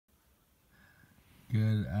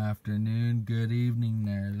Good afternoon, good evening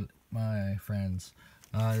there, my friends.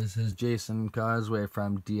 This is Jason Causeway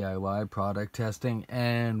from DIY Product Testing,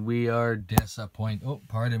 and we are disappointed. Oh,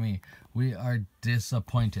 pardon me. We are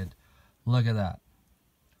disappointed. Look at that.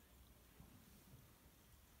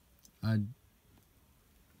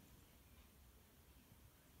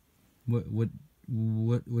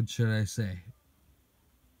 What should I say?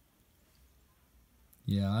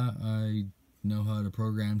 Yeah, I know how to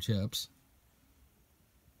program chips.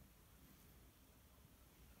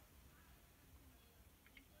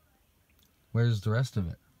 Where's the rest of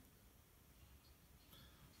it?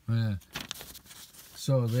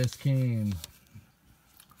 So this came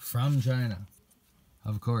from China,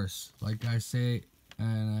 of course. Like I say,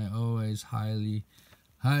 and I always highly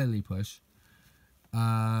push.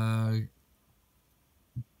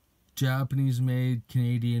 Japanese made,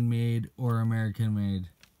 Canadian made, or American made.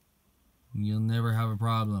 You'll never have a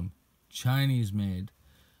problem. Chinese made.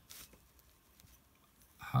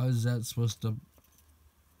 How is that supposed to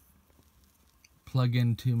plug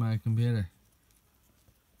into my computer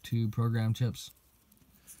to program chips?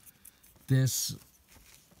 This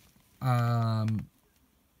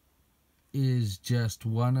is just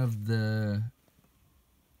one of the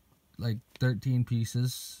like 13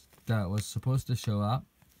 pieces that was supposed to show up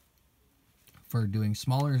for doing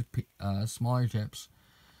smaller chips,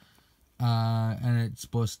 and it's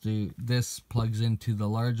supposed to, this plugs into the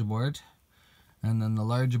larger board, and then the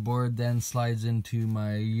larger board then slides into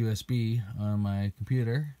my USB on my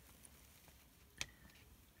computer,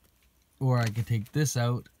 or I can take this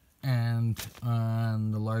out, and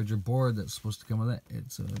on the larger board that's supposed to come with it,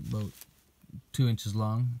 it's about 2 inches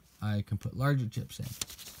long, I can put larger chips in.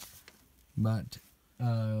 But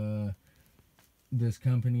this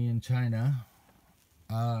company in China,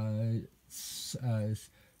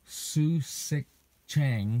 Su-Sik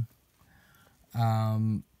Chang,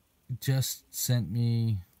 just sent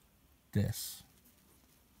me this.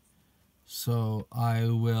 So I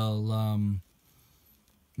will,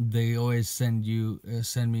 they always send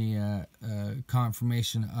me a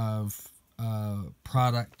confirmation of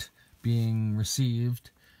product being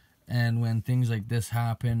received, and when things like this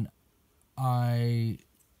happen, I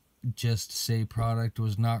just say product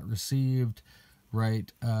was not received,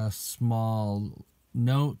 write a small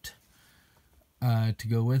note to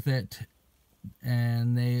go with it,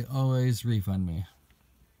 and they always refund me.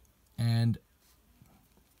 And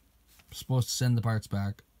I'm supposed to send the parts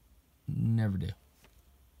back, never do.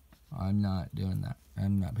 I'm not doing that.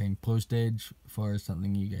 I'm not paying postage for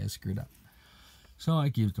something you guys screwed up. So I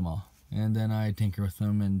keep them all, and then I tinker with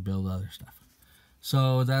them and build other stuff.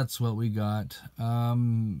 So that's what we got.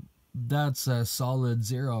 That's a solid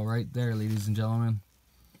 0 right there, ladies and gentlemen.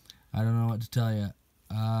 I don't know what to tell you.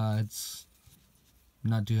 It's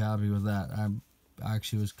not too happy with that. I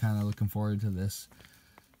actually was kind of looking forward to this,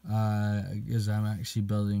 because I'm actually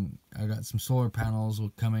building, I got some solar panels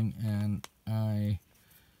coming, and I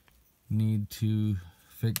need to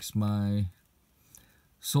fix my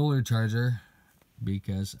solar charger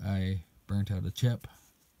because I burnt out a chip.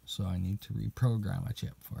 So I need to reprogram a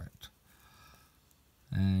chip for it.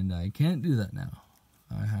 And I can't do that now.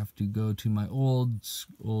 I have to go to my old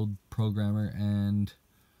programmer and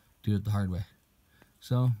do it the hard way.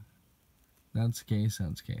 So that's the case,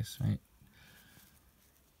 right?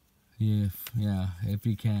 If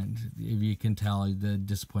you can tell the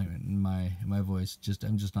disappointment in my voice,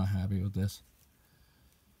 I'm just not happy with this.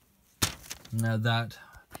 Now that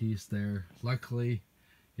piece there, luckily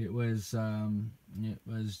it was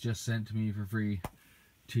just sent to me for free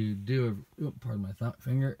to do a, pardon my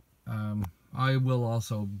finger. I will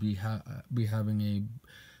also be having a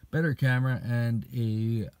better camera and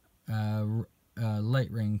a light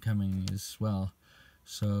ring coming as well,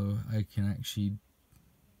 so I can actually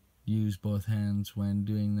use both hands when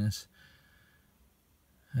doing this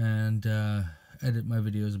and edit my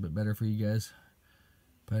videos a bit better for you guys.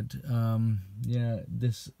 But yeah,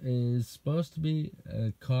 this is supposed to be,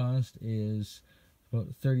 cost is about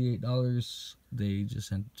 $38. They just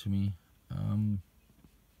sent it to me.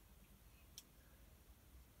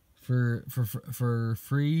 For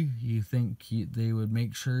free, you think they would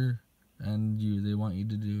make sure, and they want you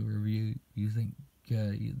to do a review, you think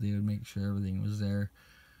they would make sure everything was there.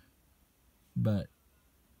 But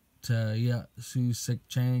yeah, Su-Sik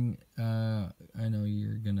Chang, I know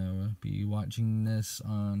you're gonna be watching this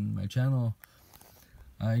on my channel.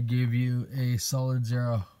 I give you a solid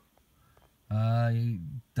 0. You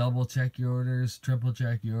double check your orders, triple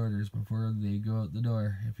check your orders before they go out the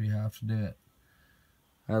door if you have to do it.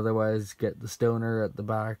 Otherwise, get the stoner at the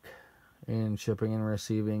back in shipping and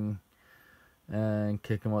receiving and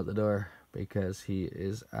kick them out the door. because he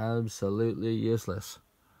is absolutely useless.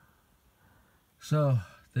 So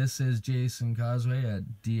this is Jason Causeway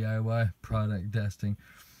at DIY Product Testing.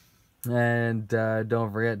 And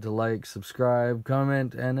don't forget to like, subscribe,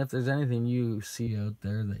 comment, and if there's anything you see out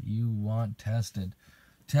there that you want tested,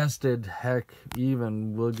 heck,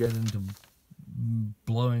 even we'll get into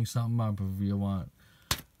blowing something up if you want.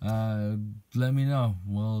 Let me know.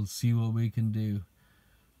 We'll see what we can do.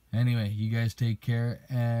 Anyway, you guys take care,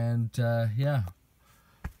 and yeah,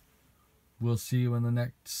 we'll see you in the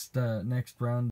next round.